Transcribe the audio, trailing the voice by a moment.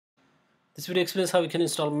This video explains how you can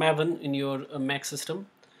install maven in your Mac system.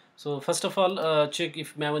 So first of all, check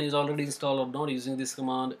if maven is already installed or not using this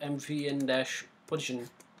command mvn-position.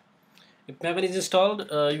 If maven is installed,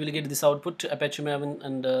 you will get this output Apache maven,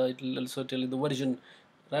 and it will also tell you the version.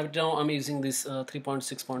 Right now I'm using this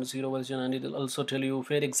 3.6.0 version, and it will also tell you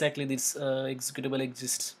where exactly this executable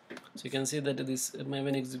exists. So you can see that this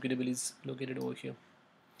maven executable is located over here.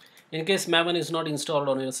 In case maven is not installed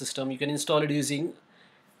on your system, you can install it using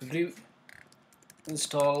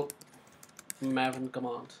install maven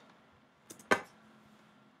command.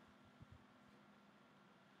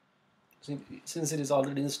 Since it is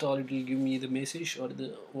already installed, it will give me the message or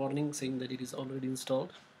the warning saying that it is already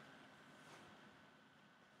installed.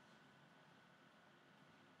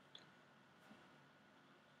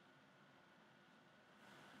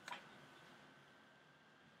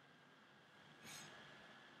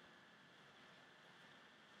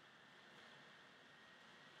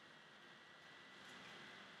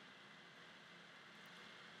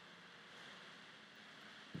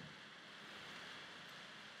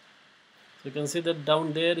 So you can see that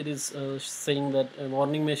down there it is saying that a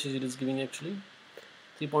warning message it is giving. Actually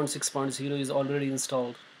 3.6.0 is already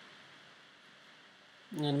installed,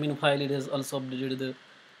 and meanwhile it has also updated the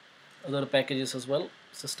other packages as well,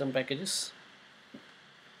 system packages.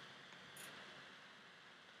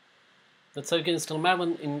 That's how you can install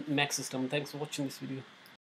maven in Mac system. Thanks for watching this video.